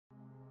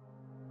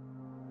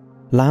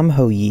Lam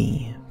Ho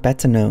Yi,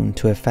 better known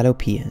to her fellow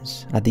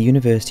peers at the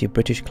University of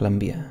British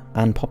Columbia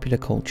and popular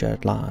culture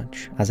at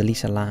large as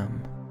Elisa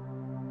Lam,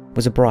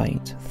 was a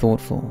bright,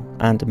 thoughtful,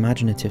 and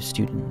imaginative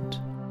student.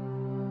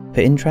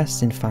 Her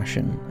interests in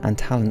fashion and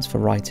talents for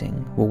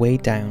writing were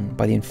weighed down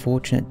by the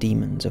unfortunate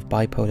demons of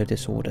bipolar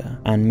disorder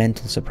and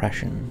mental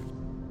suppression,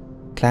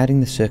 clouding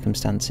the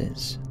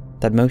circumstances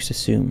that most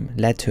assume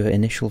led to her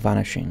initial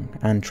vanishing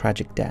and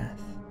tragic death.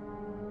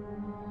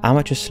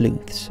 Amateur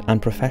sleuths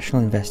and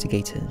professional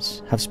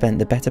investigators have spent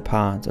the better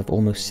part of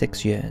almost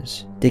 6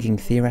 years digging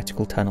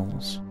theoretical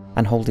tunnels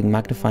and holding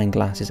magnifying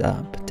glasses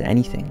up to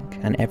anything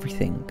and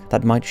everything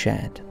that might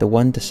shed the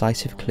one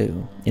decisive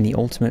clue in the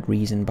ultimate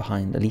reason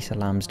behind Elisa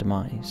Lam's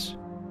demise.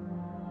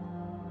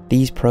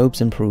 These probes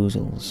and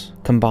perusals,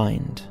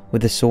 combined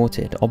with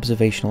assorted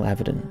observational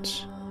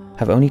evidence,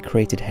 have only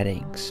created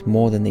headaches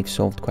more than they've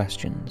solved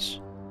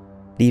questions,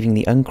 leaving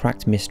the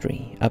uncracked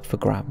mystery up for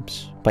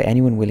grabs by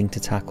anyone willing to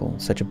tackle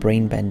such a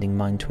brain-bending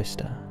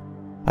mind-twister,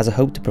 as a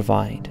hope to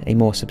provide a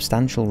more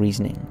substantial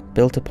reasoning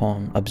built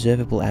upon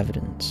observable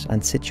evidence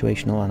and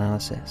situational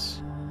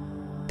analysis.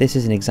 This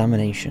is an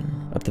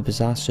examination of the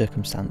bizarre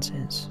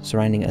circumstances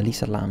surrounding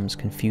Elisa Lam's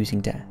confusing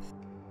death.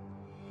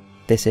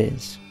 This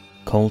is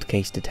Cold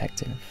Case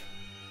Detective.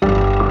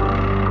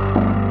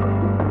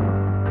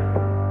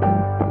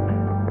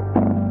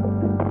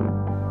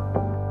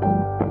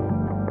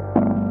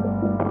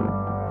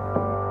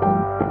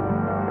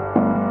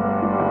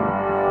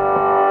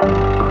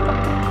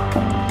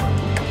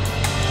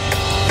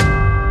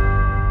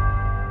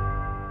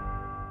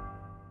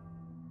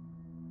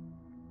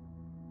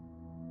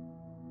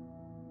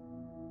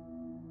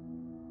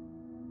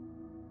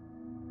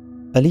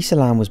 Elisa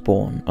Lam was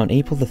born on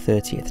April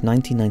 30th,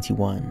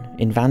 1991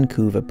 in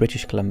Vancouver,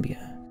 British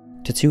Columbia,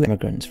 to 2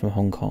 immigrants from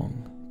Hong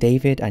Kong,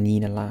 David and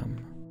Yina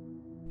Lam.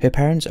 Her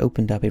parents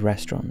opened up a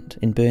restaurant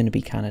in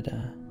Burnaby,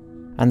 Canada,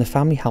 and the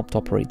family helped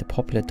operate the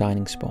popular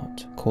dining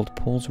spot called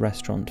Paul's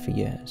Restaurant for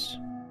years.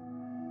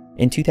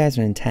 In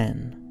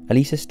 2010,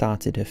 Elisa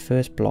started her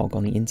first blog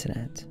on the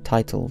internet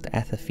titled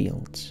Ether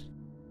Fields.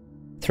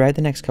 Throughout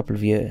the next couple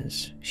of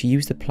years, she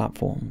used the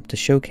platform to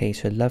showcase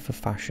her love for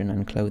fashion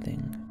and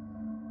clothing,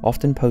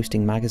 often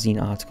posting magazine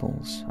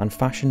articles and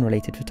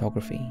fashion-related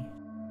photography.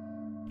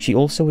 She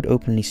also would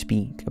openly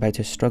speak about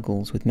her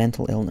struggles with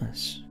mental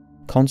illness,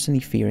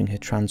 constantly fearing her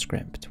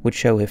transcript would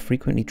show her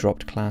frequently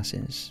dropped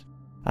classes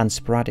and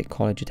sporadic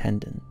college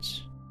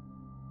attendance.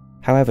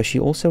 However, she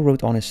also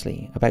wrote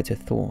honestly about her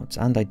thoughts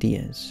and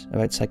ideas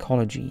about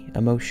psychology,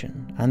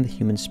 emotion, and the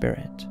human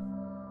spirit.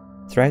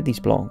 Throughout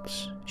these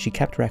blogs, she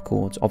kept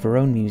records of her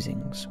own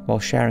musings while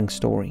sharing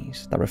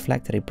stories that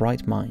reflected a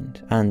bright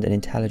mind and an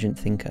intelligent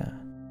thinker.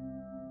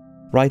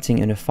 Writing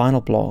in her final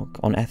blog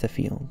on Ether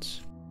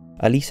Fields,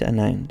 Elisa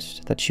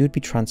announced that she would be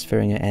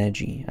transferring her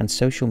energy and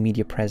social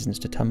media presence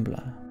to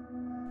Tumblr,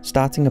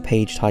 starting a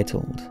page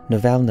titled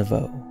Nouvelle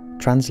Nouveau,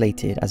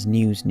 translated as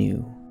News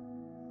New.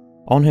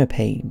 On her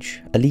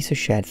page, Elisa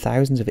shared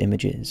thousands of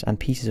images and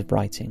pieces of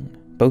writing,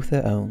 both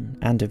her own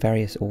and of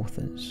various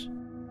authors.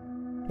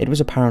 It was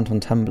apparent on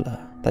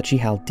Tumblr that she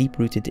held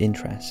deep-rooted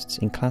interests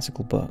in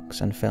classical books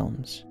and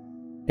films,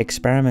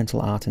 experimental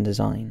art and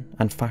design,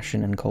 and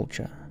fashion and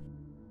culture.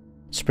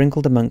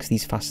 Sprinkled amongst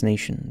these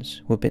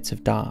fascinations were bits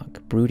of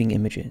dark, brooding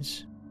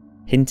images,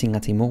 hinting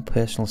at a more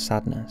personal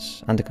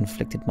sadness and a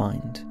conflicted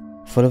mind,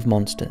 full of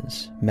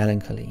monsters,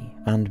 melancholy,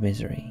 and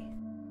misery.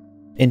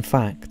 In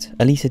fact,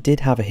 Elisa did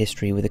have a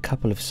history with a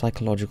couple of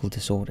psychological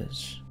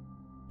disorders.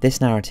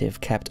 This narrative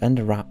kept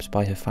under wraps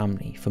by her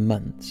family for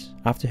months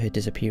after her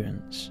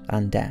disappearance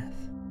and death.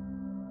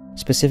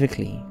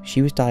 Specifically,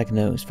 she was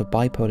diagnosed for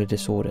bipolar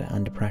disorder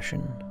and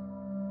depression.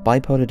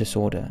 Bipolar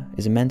disorder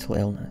is a mental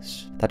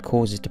illness that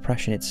causes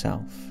depression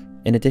itself,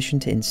 in addition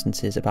to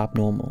instances of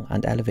abnormal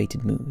and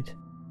elevated mood,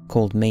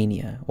 called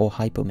mania or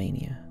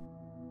hypomania.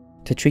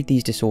 To treat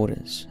these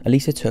disorders,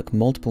 Elisa took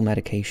multiple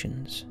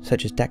medications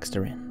such as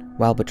Dexedrine,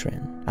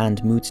 Wellbutrin,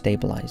 and mood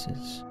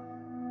stabilizers.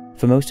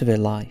 For most of her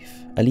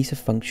life, Elisa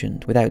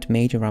functioned without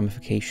major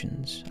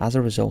ramifications as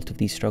a result of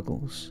these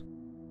struggles,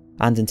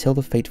 and until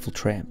the fateful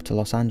trip to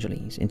Los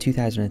Angeles in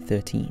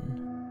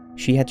 2013,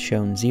 she had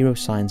shown zero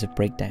signs of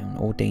breakdown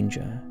or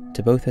danger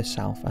to both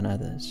herself and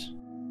others.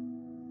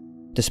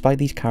 Despite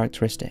these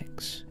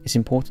characteristics, it's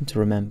important to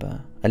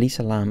remember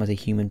Elisa Lam as a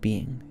human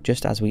being,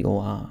 just as we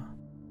all are.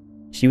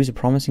 She was a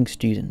promising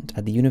student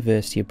at the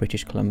University of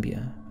British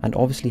Columbia and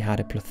obviously had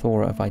a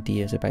plethora of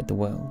ideas about the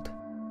world.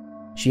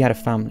 She had a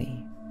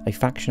family, a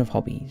faction of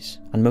hobbies,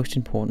 and most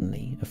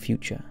importantly, a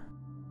future.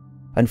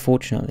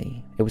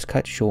 Unfortunately, it was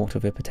cut short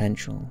of her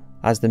potential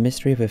as the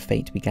mystery of her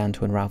fate began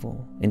to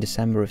unravel in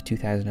December of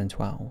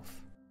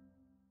 2012.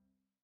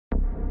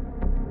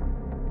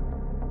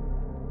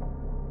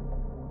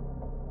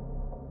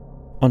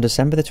 On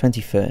December the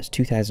 21st,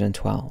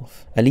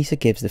 2012, Elisa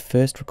gives the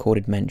first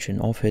recorded mention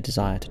of her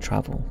desire to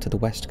travel to the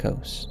West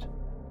Coast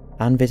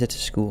and visit a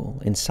school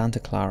in Santa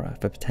Clara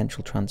for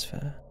potential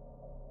transfer.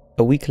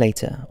 A week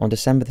later, on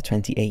December the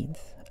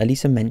 28th,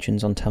 Elisa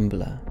mentions on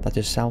Tumblr that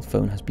her cell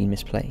phone has been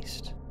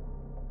misplaced.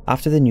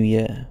 After the new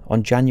year,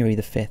 on January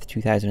the 5th,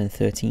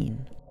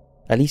 2013,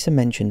 Elisa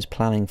mentions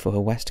planning for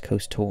her West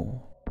Coast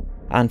tour,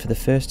 and for the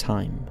first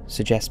time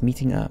suggests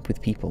meeting up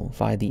with people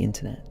via the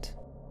internet.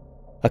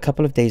 A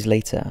couple of days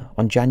later,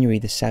 on January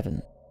the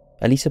 7th,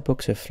 Elisa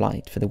books her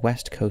flight for the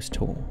West Coast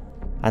tour,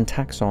 and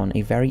tacks on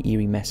a very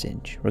eerie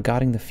message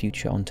regarding the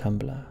future on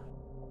Tumblr.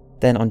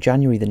 Then on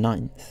January the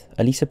 9th,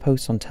 Elisa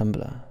posts on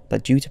Tumblr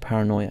that due to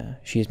paranoia,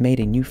 she has made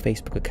a new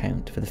Facebook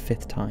account for the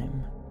 5th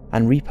time,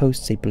 and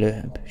reposts a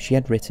blurb she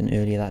had written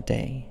earlier that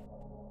day.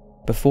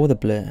 Before the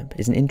blurb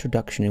is an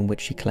introduction in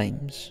which she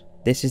claims,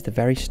 "This is the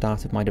very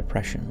start of my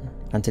depression,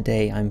 and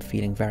today I'm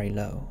feeling very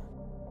low."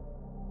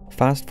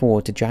 Fast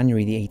forward to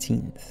January the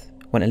 18th,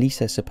 when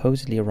Elisa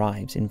supposedly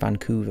arrives in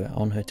Vancouver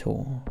on her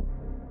tour.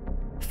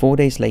 4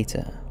 days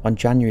later, on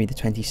January the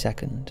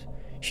 22nd,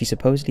 she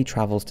supposedly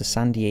travels to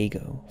San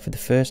Diego for the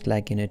first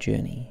leg in her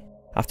journey,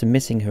 after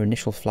missing her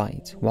initial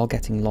flight while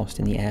getting lost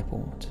in the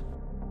airport.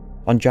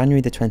 On January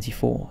the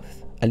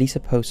 24th, Elisa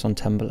posts on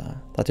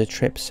Tumblr that her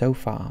trip so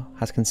far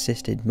has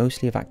consisted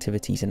mostly of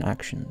activities and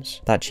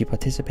actions that she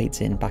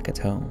participates in back at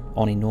home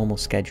on a normal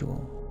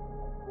schedule.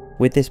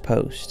 With this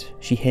post,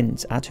 she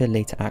hints at her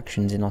later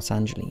actions in Los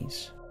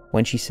Angeles,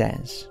 when she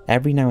says,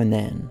 "Every now and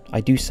then, I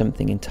do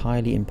something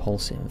entirely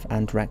impulsive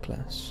and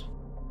reckless."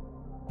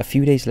 A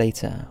few days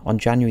later, on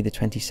January the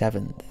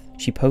 27th,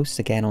 she posts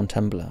again on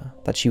Tumblr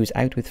that she was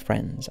out with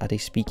friends at a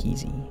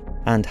speakeasy,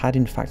 and had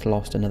in fact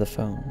lost another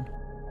phone,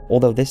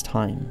 although this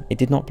time it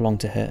did not belong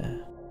to her.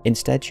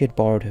 Instead, she had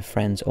borrowed her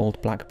friend's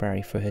old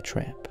BlackBerry for her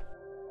trip.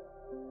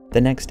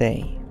 The next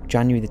day,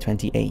 January the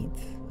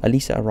 28th,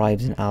 Elisa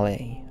arrives in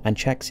LA and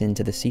checks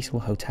into the Cecil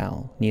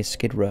Hotel near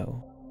Skid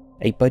Row,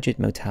 a budget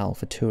motel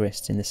for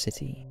tourists in the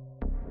city.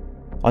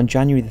 On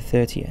January the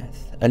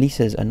 30th,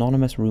 Elisa's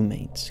anonymous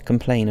roommates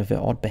complain of her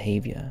odd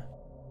behaviour,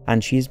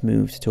 and she is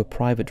moved to a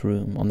private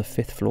room on the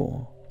 5th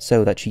floor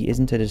so that she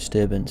isn't a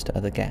disturbance to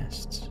other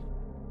guests.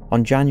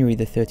 On January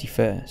the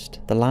 31st,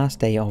 the last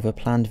day of her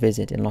planned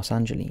visit in Los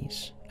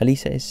Angeles,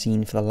 Elisa is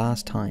seen for the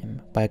last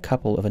time by a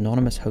couple of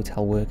anonymous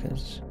hotel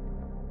workers,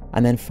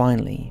 and then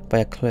finally by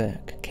a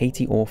clerk,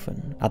 Katie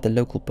Orphan, at the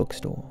local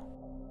bookstore.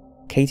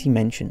 Katie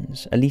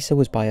mentions Elisa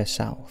was by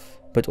herself,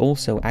 but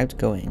also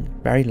outgoing,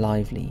 very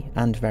lively,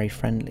 and very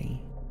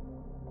friendly.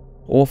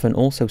 Orphan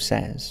also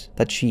says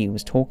that she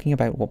was talking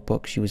about what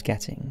book she was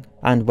getting,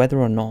 and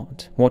whether or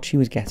not what she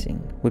was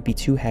getting would be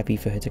too heavy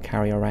for her to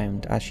carry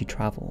around as she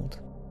travelled.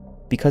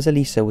 Because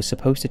Elisa was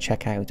supposed to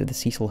check out at the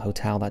Cecil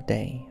Hotel that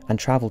day and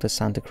travel to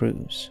Santa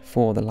Cruz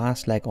for the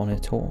last leg on her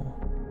tour,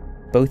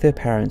 both her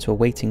parents were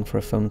waiting for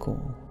a phone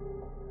call.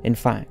 In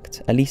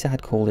fact, Elisa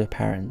had called her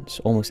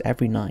parents almost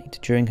every night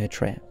during her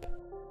trip,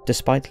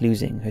 despite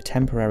losing her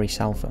temporary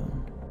cell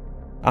phone.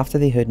 After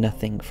they heard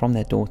nothing from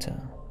their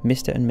daughter,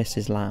 Mr. and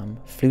Mrs. Lam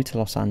flew to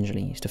Los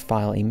Angeles to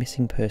file a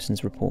missing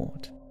persons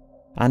report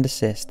and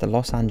assist the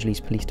Los Angeles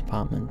Police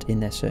Department in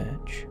their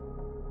search.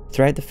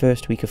 Throughout the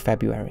first week of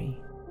February,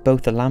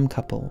 both the Lam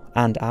couple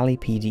and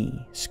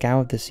LAPD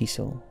scoured the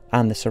Cecil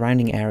and the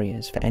surrounding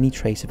areas for any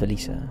trace of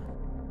Elisa.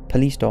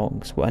 Police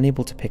dogs were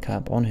unable to pick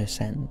up on her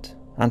scent,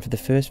 and for the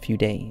first few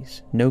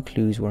days, no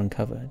clues were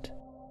uncovered.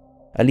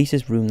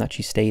 Elisa's room that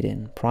she stayed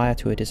in prior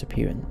to her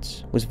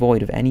disappearance was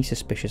void of any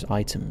suspicious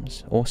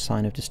items or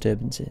sign of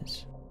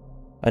disturbances,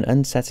 an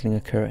unsettling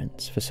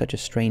occurrence for such a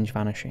strange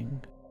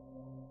vanishing.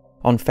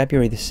 On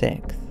February the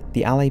 6th,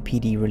 the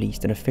LAPD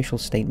released an official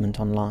statement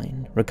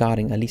online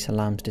regarding Elisa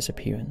Lam's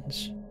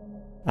disappearance,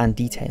 and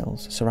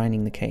details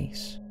surrounding the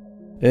case,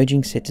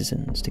 urging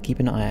citizens to keep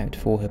an eye out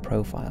for her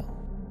profile.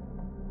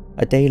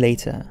 A day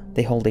later,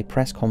 they hold a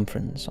press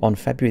conference on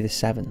February the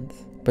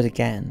 7th, but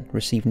again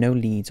receive no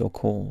leads or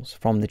calls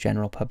from the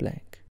general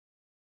public.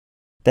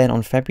 Then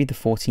on February the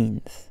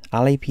 14th,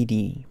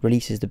 LAPD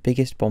releases the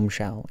biggest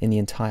bombshell in the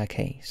entire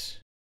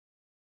case.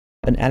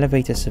 An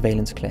elevator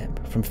surveillance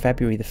clip from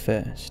February the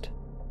 1st,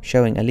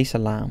 showing Elisa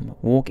Lam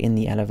walk in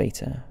the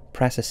elevator,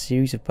 press a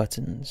series of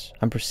buttons,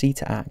 and proceed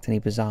to act in a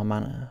bizarre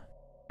manner.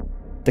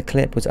 The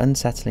clip was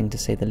unsettling to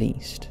say the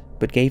least,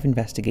 but gave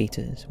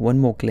investigators one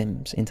more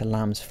glimpse into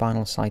Lam's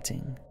final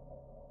sighting,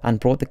 and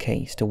brought the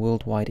case to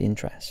worldwide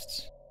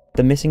interests.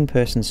 The missing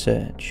person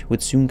search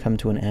would soon come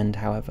to an end,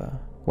 however,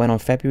 when on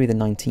February the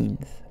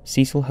 19th,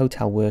 Cecil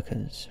Hotel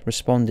workers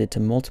responded to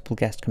multiple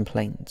guest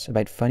complaints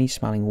about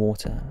funny-smelling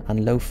water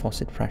and low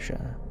faucet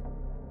pressure.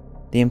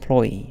 The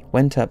employee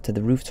went up to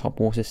the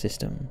rooftop water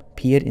system,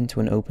 peered into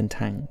an open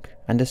tank,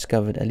 and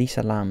discovered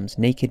Elisa Lam's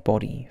naked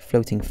body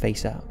floating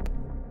face up.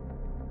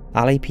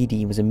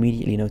 LAPD was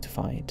immediately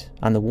notified,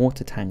 and the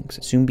water tanks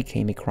soon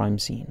became a crime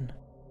scene.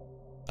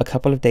 A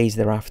couple of days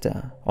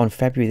thereafter, on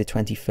February the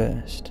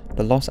 21st,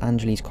 the Los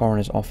Angeles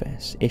Coroner's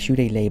Office issued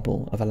a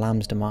label of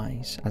Lam's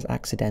demise as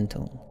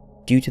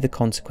accidental, due to the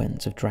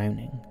consequence of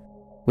drowning,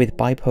 with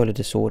bipolar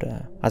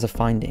disorder as a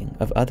finding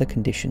of other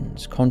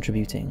conditions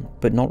contributing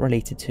but not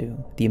related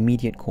to the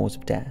immediate cause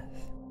of death.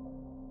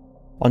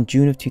 On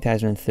June of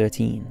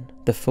 2013,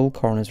 the full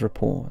coroner's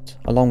report,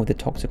 along with the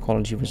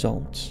toxicology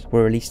results,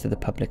 were released to the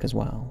public as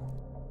well.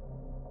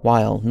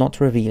 While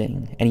not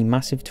revealing any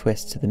massive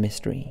twists to the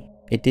mystery,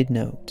 it did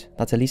note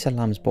that Elisa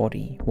Lam's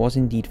body was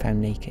indeed found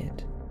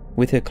naked,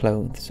 with her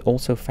clothes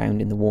also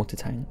found in the water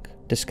tank,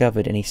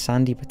 discovered in a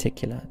sandy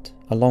particulate,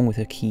 along with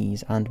her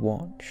keys and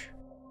watch.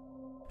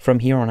 From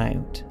here on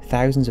out,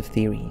 thousands of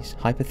theories,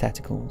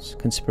 hypotheticals,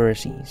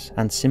 conspiracies,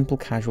 and simple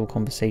casual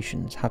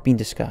conversations have been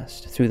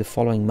discussed through the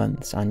following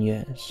months and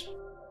years.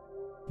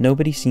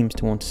 Nobody seems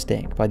to want to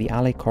stick by the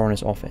LA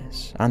Coroner's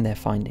Office and their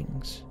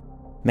findings.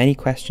 Many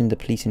questioned the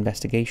police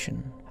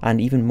investigation,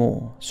 and even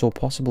more saw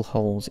possible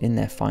holes in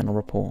their final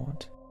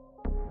report.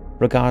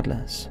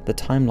 Regardless, the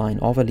timeline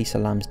of Elisa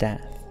Lam's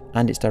death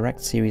and its direct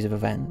series of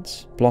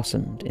events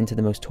blossomed into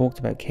the most talked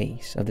about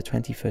case of the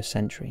 21st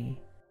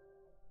century.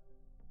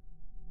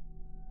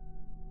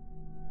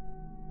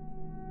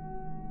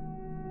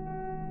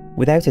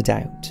 Without a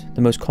doubt,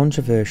 the most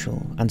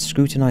controversial and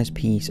scrutinised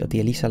piece of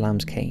the Elisa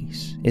Lam's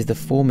case is the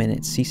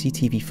 4-minute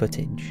CCTV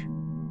footage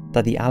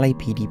that the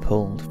LAPD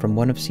pulled from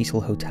one of Cecil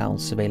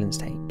Hotel's surveillance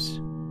tapes,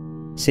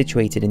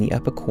 situated in the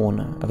upper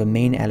corner of a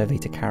main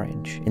elevator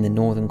carriage in the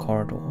northern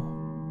corridor.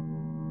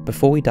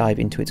 Before we dive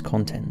into its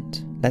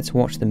content, let's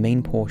watch the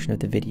main portion of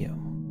the video.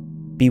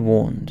 Be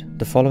warned,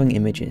 the following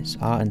images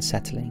are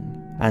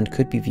unsettling and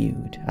could be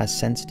viewed as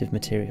sensitive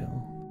material.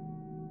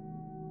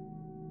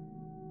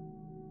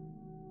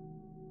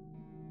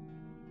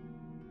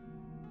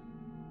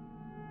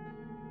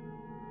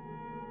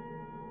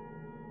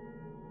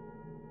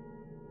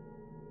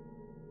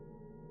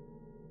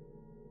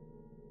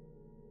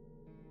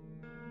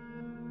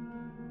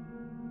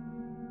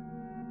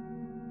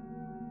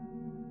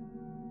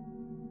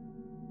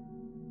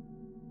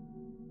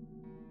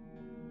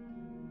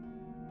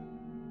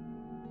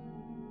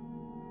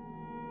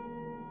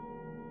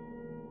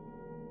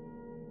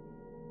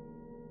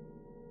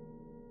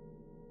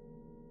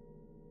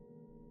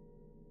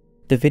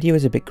 The video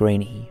is a bit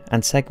grainy,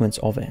 and segments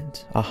of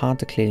it are hard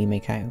to clearly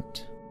make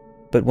out.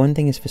 But one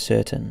thing is for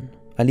certain,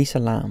 Elisa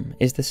Lam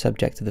is the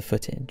subject of the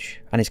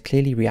footage, and is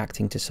clearly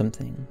reacting to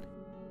something.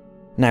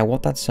 Now,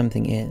 what that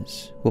something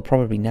is, will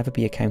probably never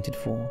be accounted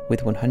for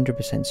with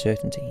 100%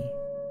 certainty,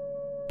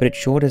 but it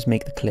sure does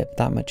make the clip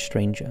that much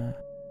stranger.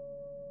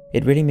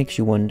 It really makes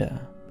you wonder,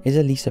 is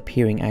Elisa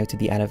peering out of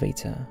the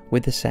elevator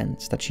with the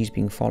sense that she's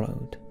being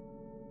followed?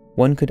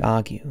 One could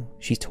argue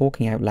she's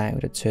talking out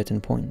loud at certain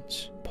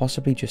points,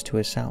 possibly just to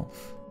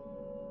herself.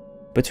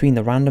 Between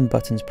the random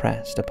buttons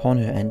pressed upon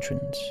her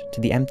entrance,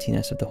 to the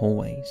emptiness of the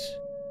hallways,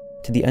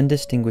 to the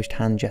undistinguished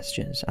hand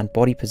gestures and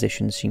body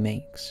positions she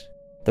makes,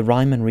 the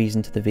rhyme and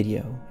reason to the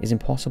video is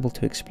impossible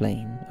to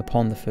explain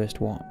upon the first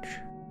watch.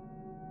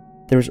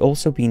 There has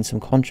also been some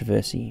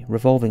controversy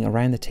revolving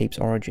around the tape's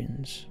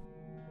origins.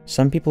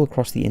 Some people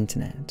across the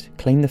internet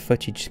claim the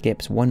footage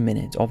skips 1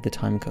 minute of the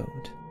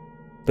timecode,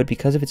 but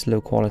because of its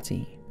low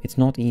quality, it's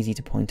not easy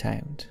to point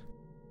out.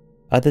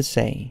 Others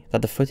say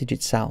that the footage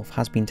itself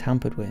has been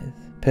tampered with,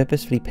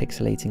 purposefully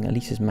pixelating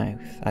Elisa's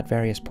mouth at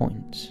various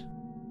points,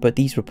 but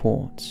these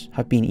reports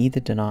have been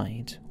either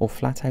denied or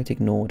flat out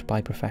ignored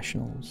by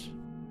professionals.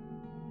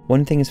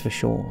 One thing is for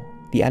sure,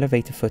 the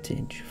elevator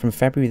footage from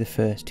February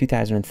 1st,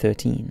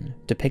 2013,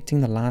 depicting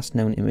the last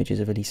known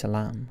images of Elisa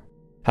Lam,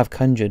 have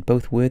conjured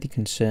both worthy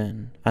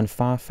concern and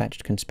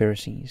far-fetched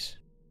conspiracies,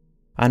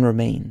 and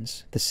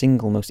remains the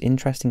single most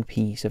interesting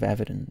piece of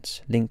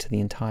evidence linked to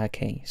the entire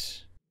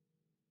case.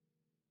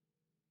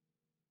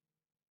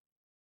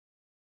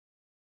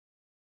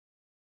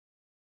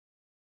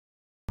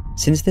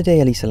 Since the day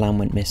Elisa Lam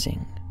went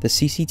missing, the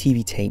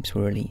CCTV tapes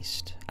were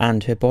released,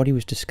 and her body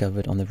was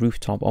discovered on the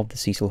rooftop of the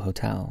Cecil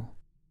Hotel.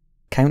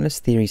 Countless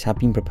theories have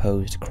been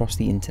proposed across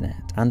the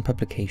internet and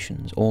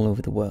publications all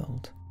over the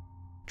world,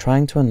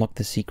 trying to unlock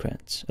the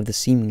secrets of the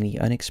seemingly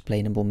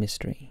unexplainable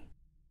mystery.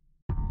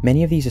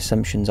 Many of these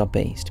assumptions are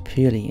based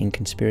purely in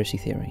conspiracy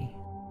theory.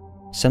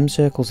 Some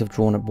circles have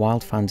drawn up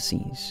wild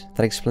fantasies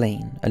that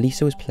explain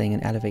Elisa was playing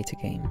an elevator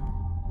game,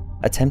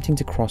 attempting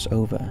to cross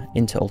over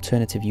into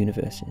alternative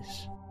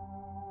universes.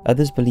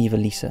 Others believe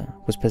Elisa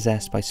was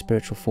possessed by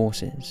spiritual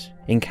forces,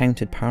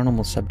 encountered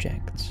paranormal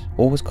subjects,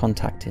 or was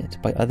contacted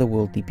by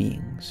otherworldly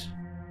beings.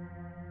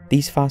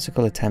 These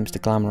farcical attempts to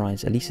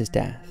glamorize Elisa's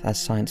death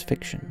as science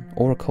fiction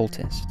or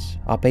occultists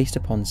are based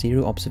upon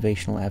zero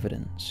observational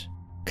evidence,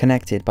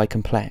 connected by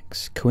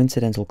complex,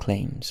 coincidental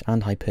claims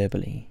and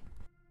hyperbole.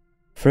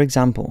 For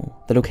example,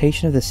 the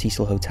location of the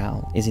Cecil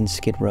Hotel is in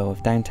Skid Row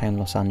of downtown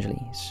Los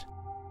Angeles.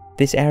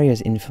 This area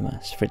is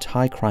infamous for its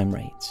high crime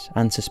rates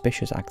and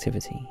suspicious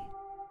activity.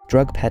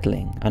 Drug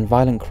peddling and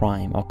violent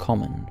crime are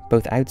common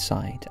both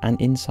outside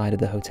and inside of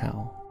the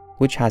hotel,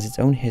 which has its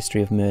own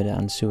history of murder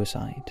and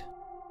suicide.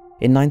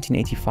 In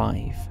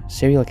 1985,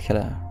 serial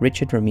killer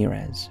Richard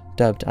Ramirez,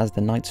 dubbed as the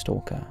Night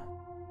Stalker,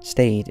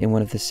 stayed in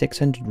one of the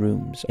 600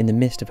 rooms in the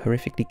midst of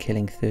horrifically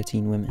killing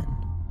 13 women.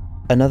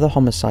 Another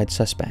homicide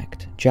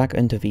suspect, Jack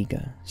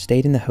Unterweger,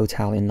 stayed in the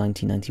hotel in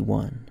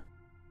 1991.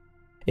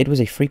 It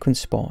was a frequent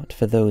spot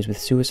for those with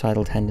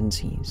suicidal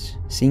tendencies,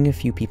 seeing a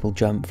few people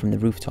jump from the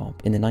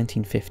rooftop in the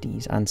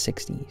 1950s and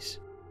 60s.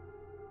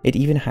 It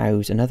even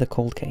housed another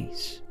cold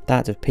case,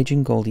 that of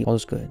Pigeon Goldie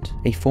Osgood,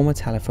 a former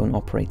telephone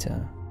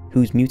operator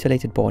whose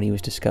mutilated body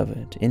was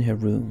discovered in her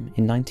room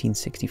in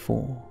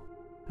 1964,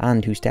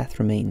 and whose death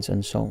remains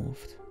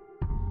unsolved.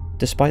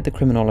 Despite the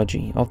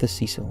criminology of the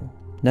Cecil,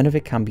 none of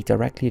it can be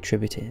directly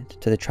attributed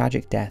to the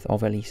tragic death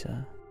of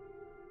Elisa.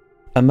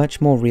 A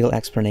much more real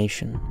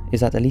explanation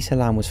is that Elisa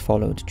Lam was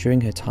followed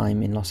during her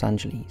time in Los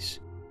Angeles,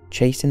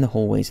 chased in the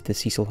hallways of the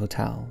Cecil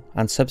Hotel,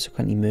 and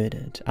subsequently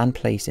murdered and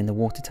placed in the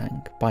water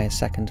tank by a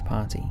second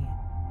party.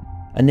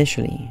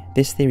 Initially,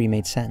 this theory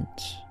made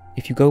sense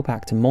if you go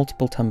back to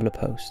multiple Tumblr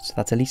posts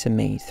that Elisa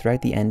made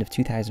throughout the end of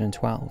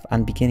 2012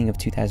 and beginning of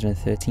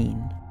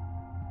 2013.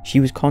 She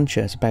was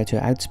conscious about her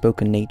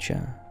outspoken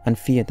nature and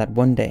feared that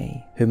one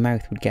day her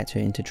mouth would get her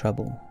into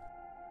trouble.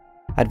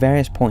 At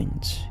various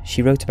points,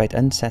 she wrote about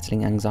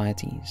unsettling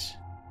anxieties.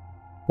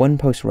 One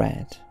post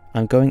read,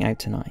 "I'm going out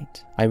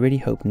tonight, I really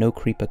hope no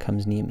creeper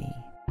comes near me."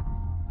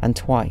 And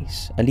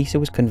twice, Elisa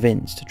was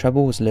convinced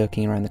trouble was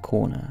lurking around the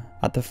corner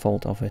at the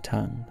fault of her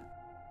tongue,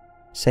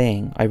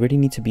 saying, "I really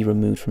need to be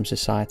removed from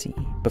society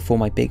before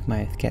my big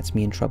mouth gets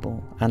me in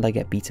trouble and I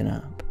get beaten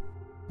up,"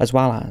 as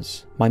well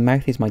as, "My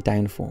mouth is my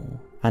downfall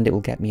and it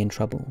will get me in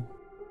trouble.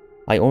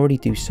 I already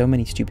do so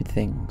many stupid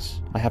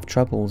things, I have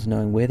troubles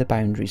knowing where the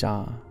boundaries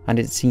are, and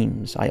it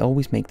seems I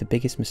always make the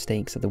biggest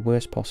mistakes at the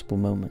worst possible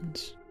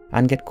moments,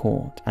 and get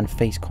caught and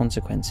face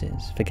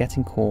consequences for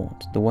getting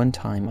caught the one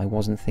time I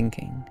wasn't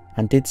thinking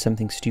and did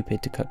something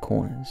stupid to cut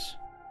corners."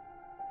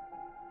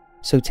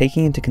 So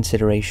taking into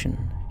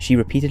consideration, she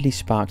repeatedly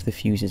sparked the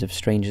fuses of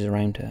strangers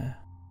around her.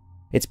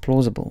 It's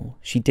plausible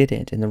she did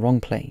it in the wrong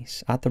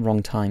place at the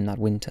wrong time that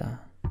winter.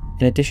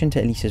 In addition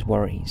to Elisa's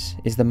worries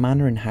is the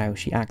manner in how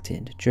she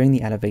acted during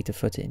the elevator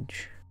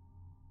footage.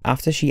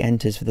 After she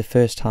enters for the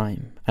first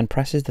time and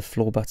presses the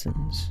floor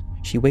buttons,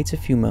 she waits a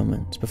few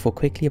moments before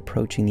quickly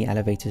approaching the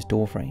elevator's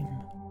doorframe.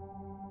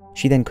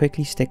 She then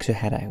quickly sticks her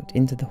head out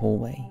into the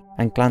hallway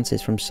and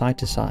glances from side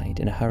to side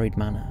in a hurried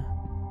manner,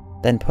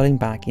 then pulling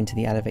back into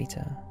the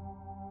elevator.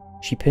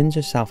 She pins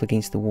herself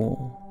against the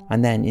wall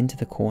and then into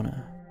the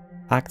corner,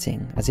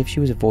 acting as if she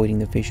was avoiding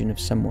the vision of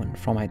someone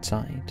from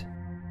outside.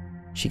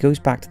 She goes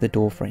back to the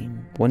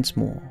doorframe once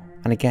more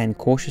and again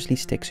cautiously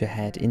sticks her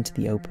head into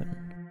the open.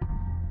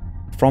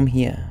 From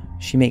here,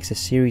 she makes a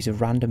series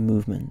of random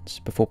movements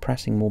before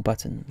pressing more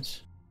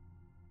buttons.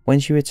 When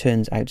she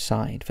returns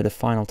outside for the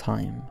final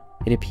time,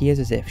 it appears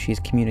as if she is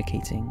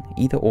communicating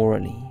either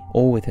orally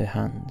or with her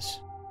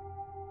hands.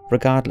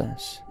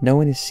 Regardless, no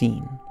one is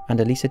seen and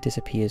Elisa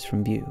disappears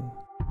from view.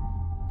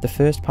 The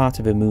first part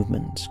of her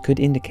movements could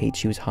indicate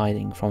she was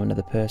hiding from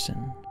another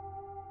person,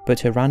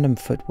 but her random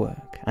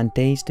footwork and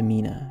dazed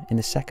demeanour in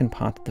the second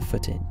part of the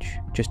footage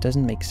just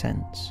doesn't make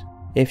sense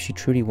if she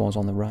truly was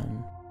on the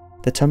run.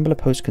 The Tumblr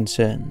post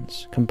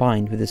concerns,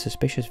 combined with the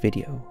suspicious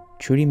video,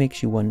 truly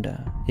makes you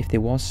wonder if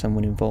there was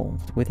someone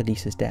involved with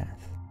Elisa's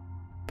death.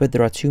 But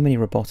there are too many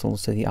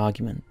rebuttals to the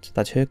argument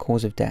that her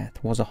cause of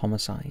death was a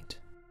homicide.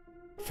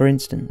 For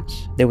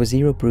instance, there were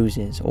 0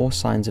 bruises or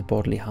signs of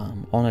bodily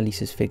harm on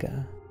Elisa's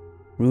figure,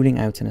 ruling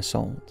out an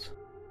assault.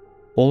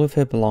 All of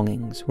her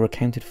belongings were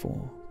accounted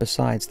for,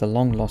 besides the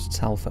long-lost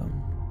cell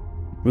phone,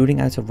 ruling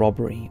out a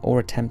robbery or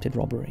attempted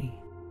robbery.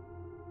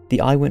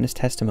 The eyewitness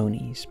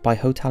testimonies by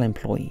hotel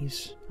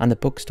employees and the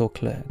bookstore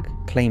clerk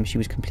claim she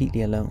was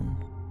completely alone,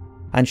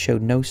 and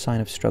showed no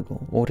sign of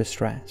struggle or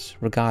distress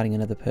regarding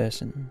another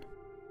person.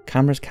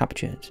 Cameras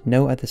captured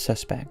no other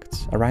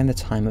suspects around the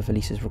time of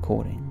Elisa's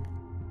recording,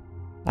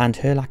 and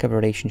her lack of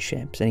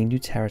relationships in a new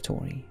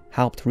territory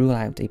helped rule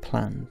out a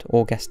planned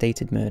or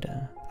gestated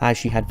murder, as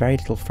she had very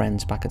little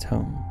friends back at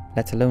home,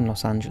 let alone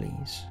Los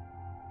Angeles.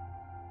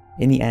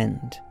 In the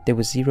end, there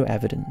was 0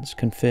 evidence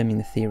confirming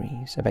the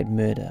theories about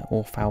murder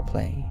or foul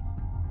play,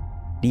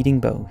 leading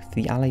both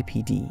the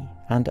LAPD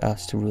and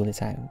us to rule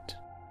it out.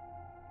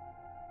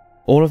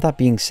 All of that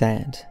being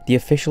said, the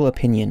official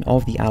opinion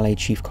of the LA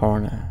Chief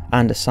Coroner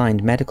and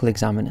assigned medical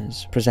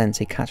examiners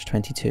presents a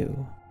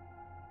catch-22.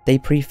 They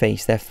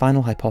preface their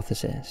final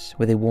hypothesis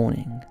with a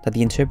warning that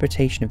the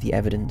interpretation of the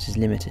evidence is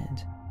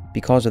limited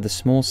because of the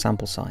small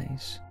sample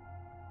size,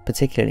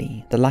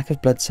 particularly the lack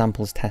of blood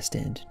samples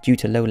tested due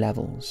to low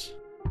levels.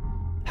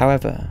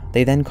 However,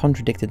 they then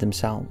contradicted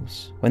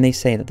themselves when they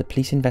say that the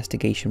police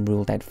investigation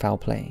ruled out foul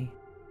play,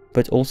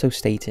 but also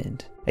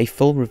stated a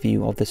full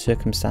review of the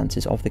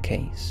circumstances of the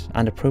case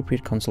and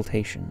appropriate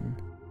consultation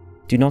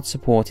do not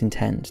support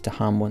intent to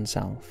harm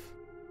oneself.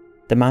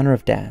 The manner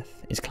of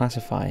death is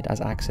classified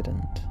as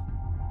accident.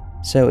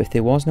 So if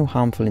there was no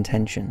harmful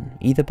intention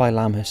either by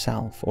Lam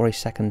herself or a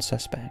second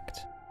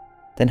suspect,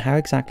 then how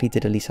exactly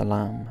did Elisa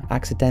Lam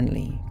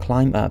accidentally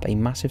climb up a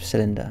massive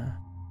cylinder,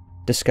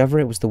 discover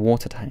it was the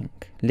water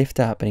tank, lift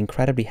up an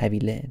incredibly heavy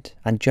lid,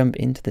 and jump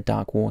into the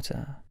dark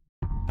water?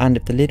 And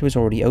if the lid was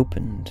already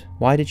opened,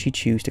 why did she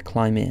choose to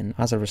climb in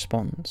as a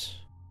response?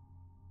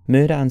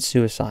 Murder and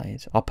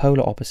suicide are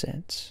polar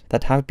opposites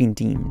that have been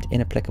deemed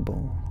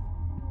inapplicable.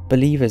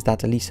 Believers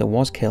that Elisa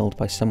was killed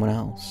by someone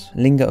else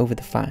linger over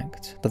the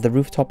fact that the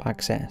rooftop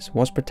access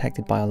was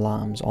protected by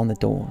alarms on the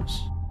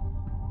doors.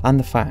 and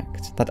the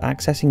fact that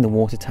accessing the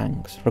water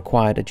tanks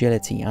required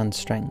agility and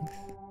strength.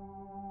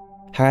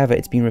 However,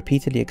 it's been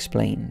repeatedly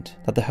explained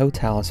that the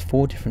hotel has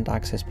 4 different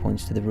access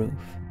points to the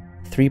roof,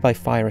 3 by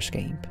fire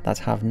escape that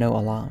have no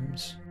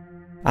alarms,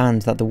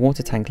 and that the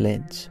water tank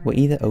lids were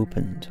either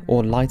opened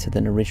or lighter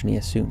than originally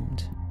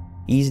assumed,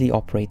 easily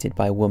operated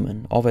by a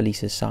woman of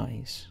Elisa's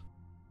size.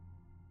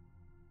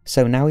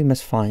 So now we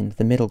must find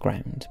the middle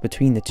ground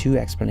between the 2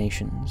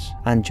 explanations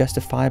and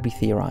justifiably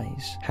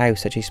theorise how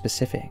such a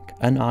specific,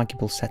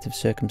 unarguable set of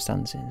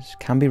circumstances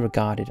can be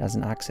regarded as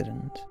an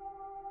accident.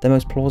 The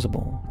most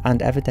plausible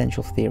and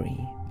evidential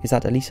theory is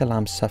that Elisa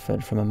Lam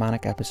suffered from a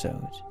manic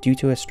episode due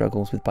to her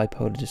struggles with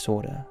bipolar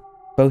disorder,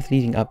 both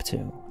leading up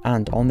to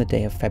and on the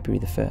day of February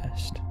the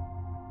 1st.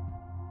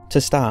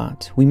 To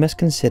start, we must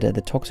consider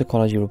the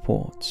toxicology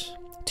reports.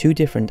 2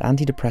 different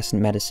antidepressant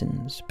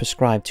medicines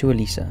prescribed to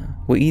Elisa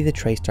were either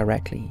traced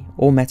directly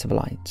or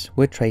metabolites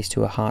were traced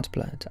to her heart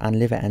blood and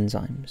liver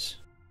enzymes.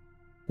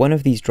 One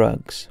of these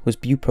drugs was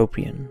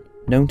bupropion,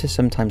 known to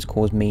sometimes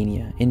cause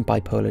mania in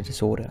bipolar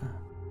disorder.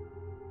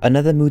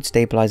 Another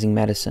mood-stabilizing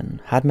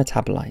medicine had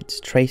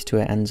metabolites traced to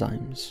her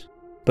enzymes,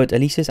 but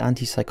Elisa's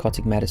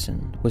antipsychotic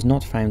medicine was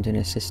not found in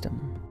her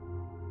system.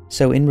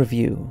 So in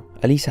review,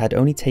 Elisa had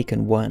only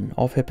taken 1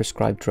 of her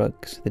prescribed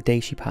drugs the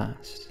day she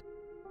passed,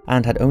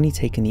 and had only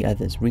taken the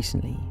others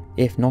recently,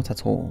 if not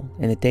at all,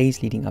 in the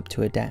days leading up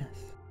to her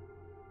death.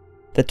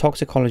 The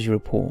toxicology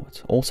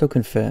report also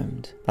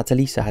confirmed that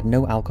Elisa had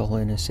no alcohol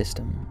in her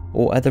system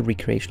or other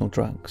recreational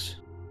drugs.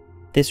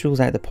 This rules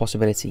out the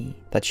possibility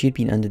that she had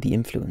been under the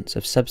influence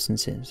of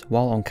substances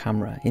while on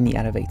camera in the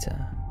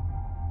elevator,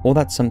 or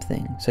that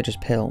something such as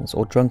pills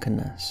or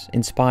drunkenness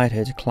inspired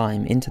her to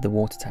climb into the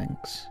water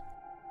tanks.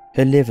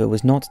 Her liver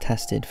was not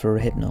tested for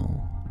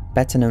rohypnol,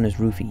 better known as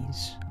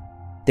roofies.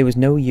 There was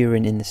no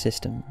urine in the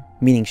system,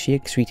 meaning she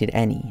excreted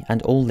any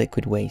and all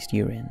liquid waste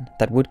urine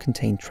that would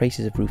contain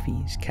traces of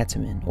roofies,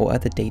 ketamine, or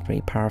other date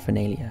rape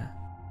paraphernalia.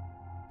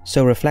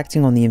 So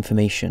reflecting on the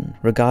information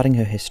regarding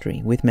her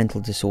history with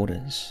mental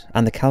disorders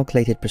and the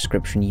calculated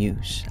prescription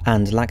use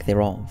and lack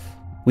thereof,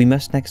 we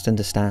must next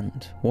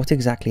understand what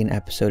exactly an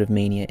episode of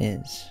mania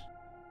is.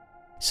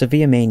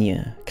 Severe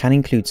mania can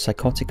include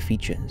psychotic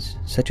features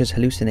such as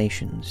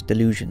hallucinations,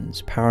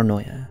 delusions,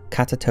 paranoia,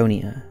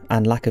 catatonia,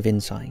 and lack of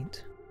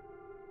insight.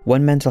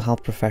 One mental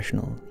health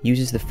professional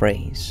uses the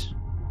phrase,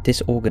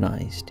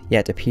 disorganized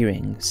yet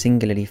appearing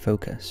singularly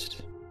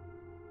focused,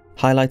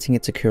 highlighting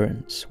its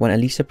occurrence when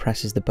Elisa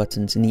presses the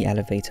buttons in the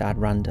elevator at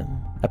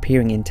random,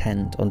 appearing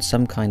intent on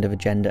some kind of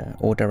agenda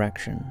or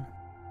direction.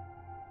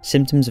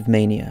 Symptoms of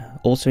mania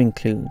also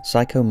include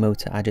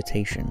psychomotor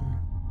agitation,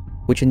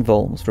 which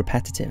involves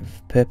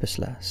repetitive,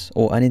 purposeless,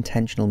 or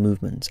unintentional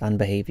movements and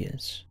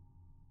behaviours.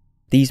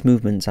 These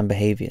movements and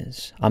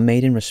behaviours are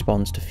made in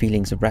response to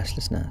feelings of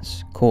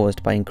restlessness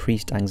caused by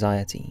increased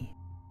anxiety.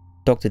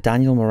 Dr.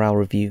 Daniel Morrell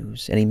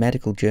reviews in a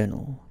medical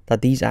journal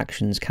that these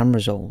actions can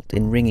result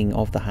in wringing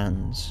of the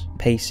hands,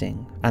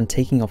 pacing, and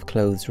taking off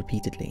clothes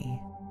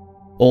repeatedly.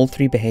 All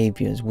 3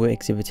 behaviours were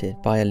exhibited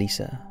by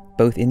Elisa,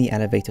 both in the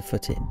elevator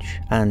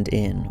footage and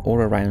in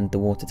or around the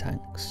water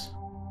tanks.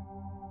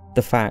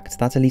 The fact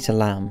that Elisa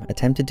Lam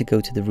attempted to go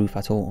to the roof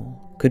at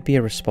all could be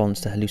a response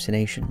to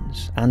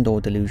hallucinations and/or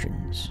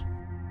delusions.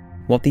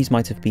 What these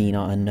might have been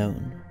are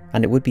unknown,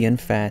 and it would be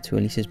unfair to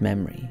Elisa's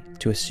memory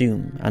to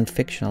assume and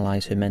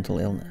fictionalise her mental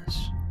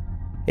illness.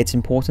 It's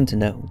important to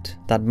note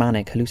that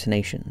manic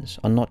hallucinations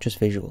are not just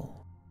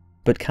visual,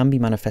 but can be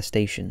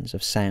manifestations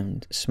of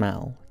sound,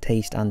 smell,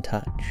 taste and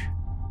touch,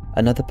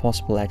 another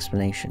possible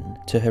explanation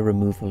to her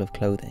removal of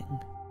clothing.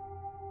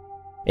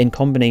 In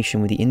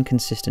combination with the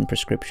inconsistent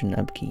prescription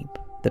upkeep,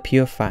 the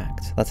pure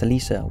fact that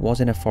Elisa was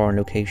in a foreign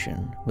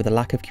location with a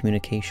lack of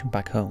communication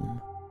back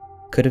home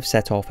could have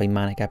set off a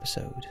manic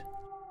episode.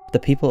 The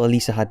people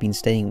Elisa had been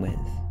staying with,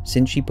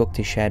 since she booked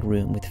a shared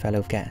room with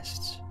fellow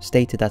guests,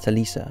 stated that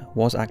Elisa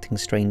was acting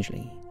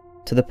strangely,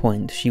 to the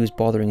point she was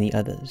bothering the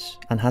others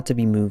and had to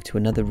be moved to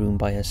another room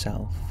by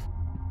herself.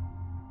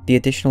 The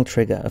additional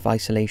trigger of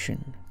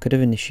isolation could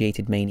have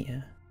initiated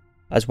mania,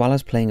 as well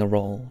as playing a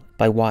role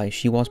by why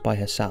she was by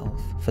herself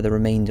for the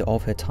remainder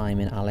of her time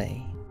in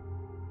LA.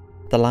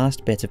 The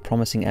last bit of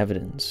promising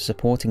evidence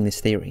supporting this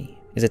theory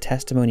is a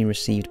testimony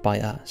received by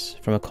us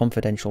from a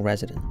confidential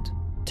resident,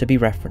 to be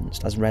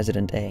referenced as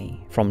Resident A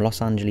from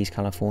Los Angeles,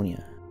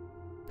 California,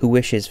 who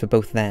wishes for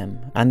both them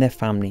and their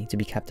family to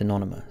be kept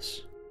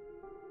anonymous.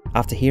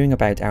 After hearing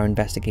about our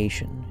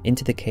investigation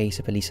into the case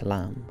of Elisa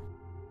Lam,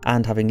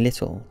 and having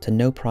little to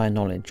no prior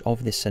knowledge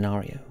of this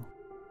scenario,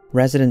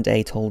 Resident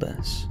A told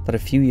us that a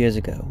few years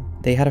ago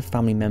they had a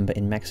family member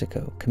in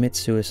Mexico commit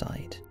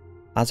suicide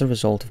as a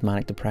result of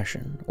manic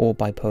depression or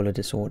bipolar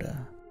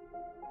disorder.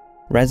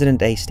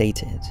 Resident A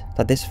stated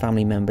that this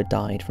family member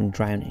died from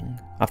drowning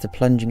after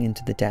plunging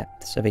into the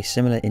depths of a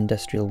similar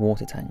industrial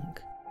water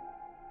tank.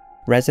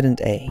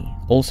 Resident A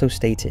also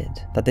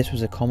stated that this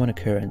was a common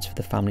occurrence for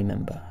the family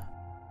member,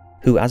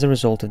 who as a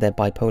result of their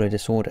bipolar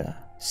disorder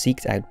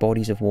seeked out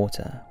bodies of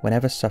water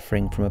whenever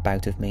suffering from a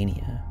bout of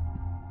mania.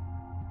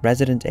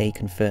 Resident A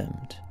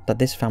confirmed that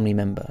this family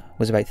member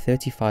was about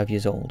 35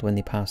 years old when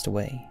they passed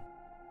away,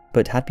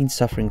 but had been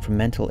suffering from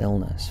mental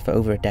illness for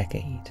over a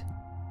decade,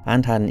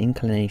 and had an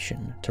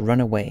inclination to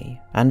run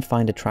away and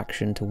find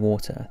attraction to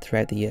water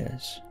throughout the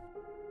years.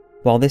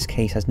 While this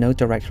case has no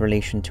direct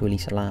relation to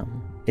Elisa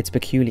Lam, it's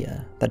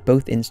peculiar that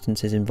both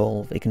instances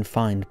involve a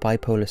confined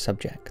bipolar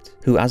subject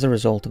who, as a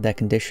result of their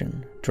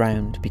condition,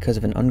 drowned because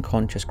of an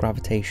unconscious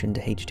gravitation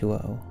to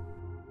H2O.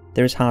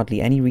 There is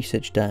hardly any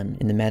research done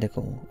in the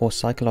medical or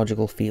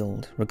psychological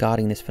field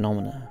regarding this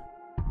phenomena,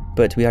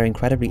 but we are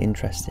incredibly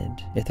interested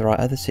if there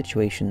are other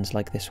situations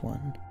like this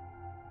one.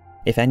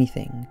 If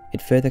anything,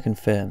 it further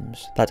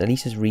confirms that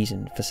Elisa's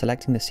reason for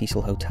selecting the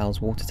Cecil Hotel's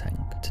water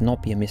tank to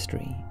not be a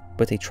mystery,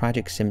 but a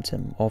tragic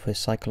symptom of her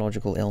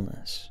psychological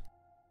illness.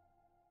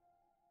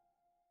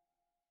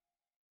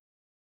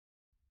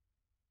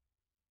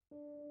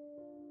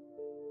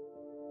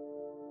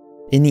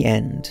 In the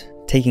end,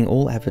 taking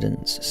all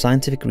evidence,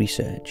 scientific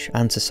research,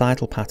 and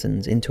societal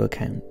patterns into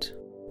account,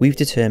 we've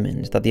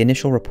determined that the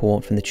initial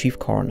report from the chief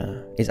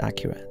coroner is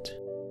accurate,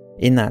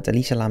 in that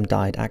Elisa Lam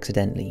died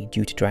accidentally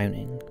due to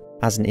drowning,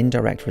 as an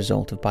indirect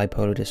result of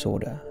bipolar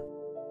disorder.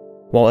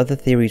 While other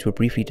theories were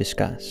briefly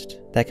discussed,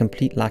 their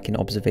complete lack in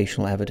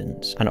observational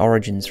evidence and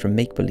origins from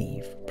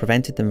make-believe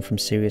prevented them from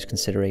serious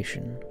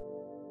consideration.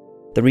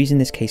 The reason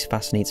this case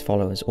fascinates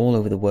followers all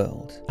over the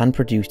world and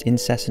produced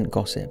incessant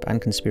gossip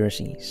and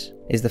conspiracies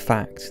is the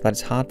fact that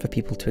it's hard for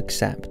people to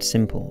accept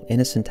simple,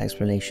 innocent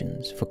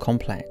explanations for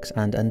complex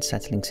and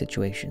unsettling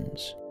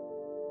situations.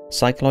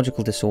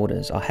 Psychological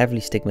disorders are heavily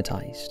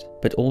stigmatized,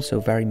 but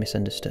also very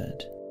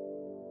misunderstood.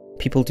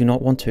 People do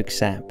not want to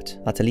accept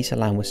that Elisa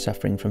Lam was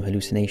suffering from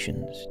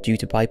hallucinations due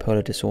to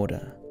bipolar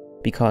disorder,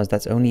 because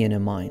that's only in her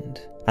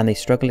mind, and they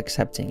struggle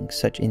accepting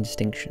such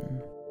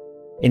indistinction.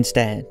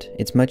 Instead,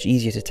 it's much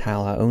easier to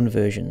tell our own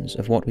versions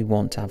of what we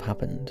want to have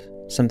happened,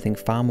 something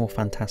far more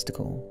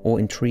fantastical or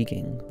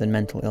intriguing than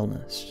mental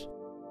illness.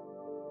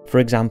 For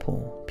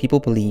example, people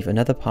believe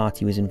another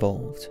party was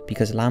involved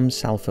because Lam's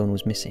cell phone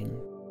was missing,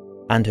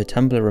 and her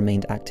Tumblr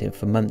remained active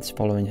for months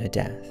following her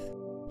death.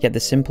 Yet the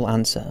simple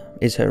answer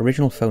is her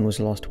original phone was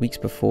lost weeks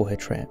before her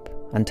trip,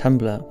 and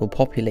Tumblr will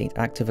populate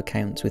active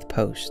accounts with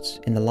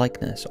posts in the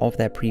likeness of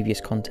their previous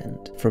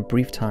content for a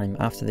brief time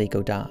after they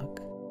go dark.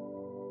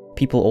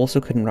 People also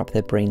couldn't wrap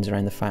their brains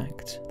around the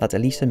fact that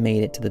Elisa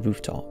made it to the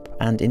rooftop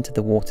and into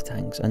the water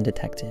tanks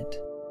undetected.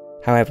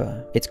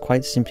 However, it's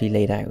quite simply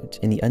laid out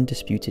in the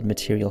undisputed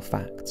material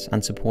facts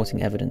and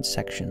supporting evidence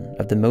section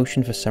of the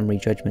motion for summary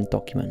judgment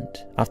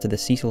document after the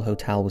Cecil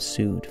Hotel was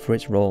sued for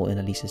its role in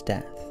Elisa's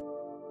death.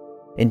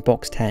 In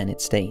box 10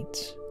 it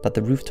states that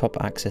the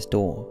rooftop access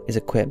door is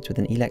equipped with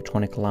an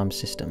electronic alarm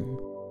system,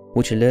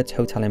 which alerts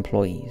hotel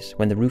employees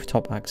when the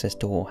rooftop access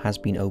door has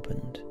been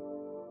opened.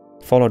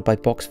 Followed by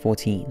box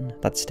 14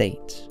 that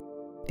states,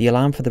 the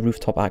alarm for the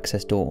rooftop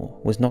access door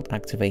was not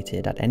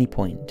activated at any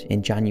point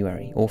in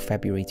January or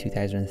February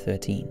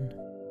 2013.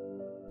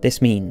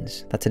 This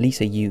means that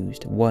Elisa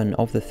used one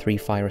of the 3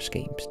 fire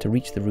escapes to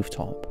reach the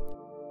rooftop,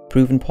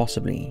 proven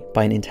possibly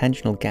by an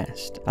intentional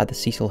guest at the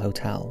Cecil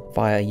Hotel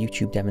via a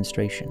YouTube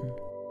demonstration.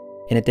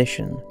 In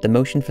addition, the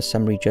motion for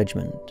summary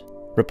judgment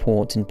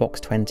reports in box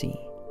 20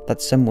 that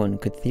someone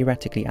could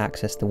theoretically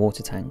access the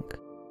water tank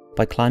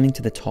by climbing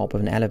to the top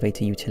of an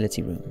elevator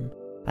utility room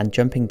and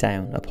jumping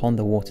down upon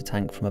the water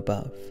tank from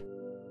above.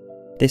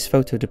 This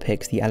photo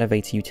depicts the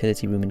elevator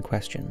utility room in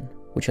question,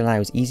 which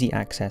allows easy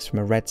access from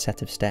a red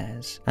set of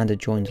stairs and a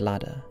joined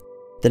ladder.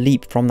 The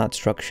leap from that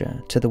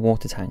structure to the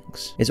water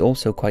tanks is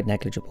also quite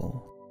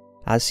negligible,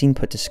 as seen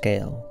put to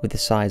scale with the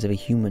size of a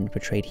human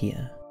portrayed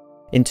here.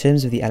 In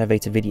terms of the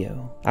elevator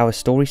video, our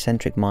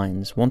story-centric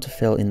minds want to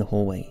fill in the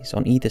hallways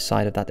on either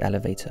side of that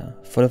elevator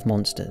full of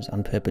monsters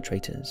and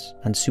perpetrators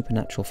and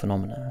supernatural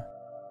phenomena.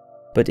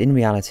 But in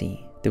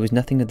reality, there was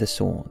nothing of the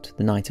sort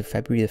the night of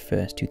February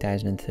 1st,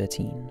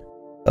 2013.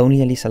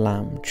 Only Elisa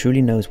Lam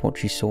truly knows what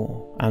she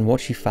saw and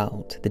what she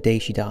felt the day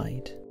she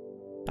died.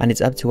 And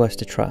it's up to us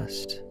to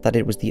trust that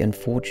it was the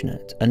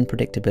unfortunate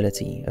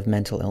unpredictability of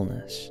mental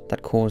illness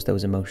that caused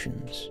those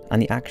emotions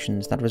and the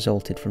actions that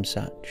resulted from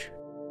such.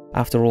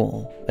 After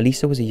all,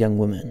 Elisa was a young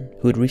woman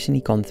who had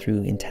recently gone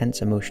through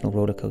intense emotional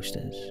roller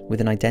coasters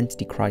with an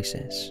identity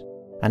crisis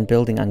and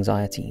building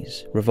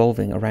anxieties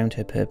revolving around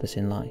her purpose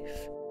in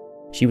life.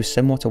 She was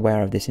somewhat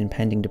aware of this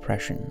impending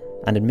depression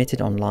and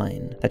admitted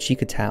online that she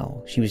could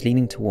tell she was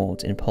leaning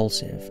towards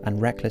impulsive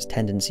and reckless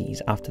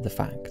tendencies after the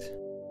fact,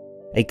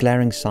 a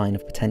glaring sign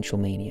of potential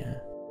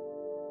mania.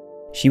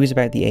 She was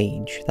about the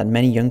age that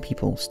many young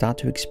people start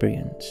to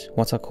experience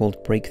what are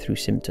called breakthrough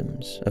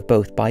symptoms of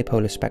both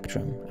bipolar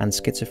spectrum and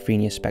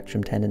schizophrenia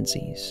spectrum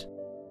tendencies.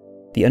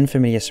 The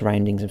unfamiliar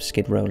surroundings of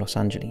Skid Row, Los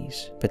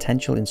Angeles,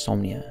 potential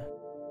insomnia,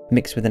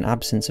 mixed with an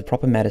absence of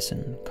proper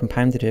medicine,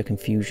 compounded her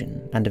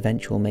confusion and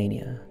eventual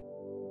mania.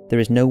 There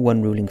is no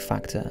one ruling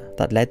factor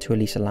that led to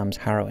Elisa Lam's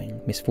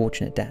harrowing,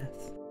 misfortunate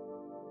death.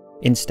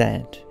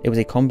 Instead, it was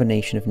a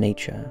combination of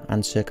nature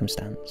and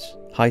circumstance,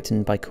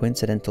 heightened by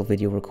coincidental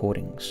video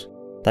recordings,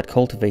 that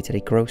cultivated a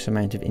gross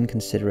amount of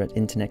inconsiderate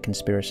internet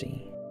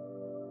conspiracy.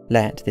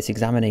 Let this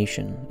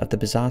examination of the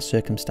bizarre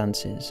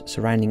circumstances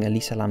surrounding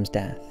Elisa Lam's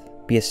death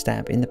be a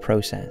step in the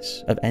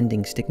process of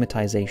ending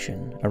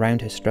stigmatization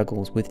around her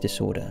struggles with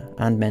disorder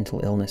and mental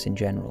illness in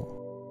general.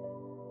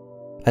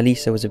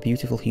 Elisa was a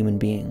beautiful human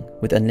being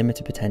with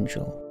unlimited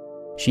potential.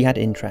 She had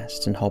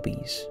interests and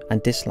hobbies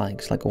and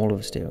dislikes like all of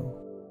us do.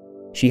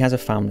 She has a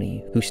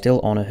family who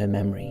still honour her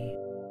memory.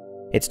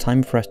 It's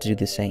time for us to do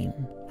the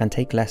same and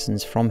take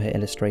lessons from her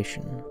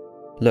illustration,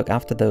 look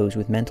after those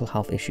with mental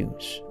health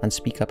issues and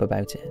speak up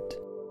about it,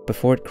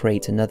 before it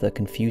creates another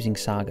confusing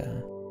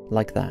saga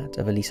like that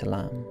of Elisa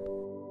Lam.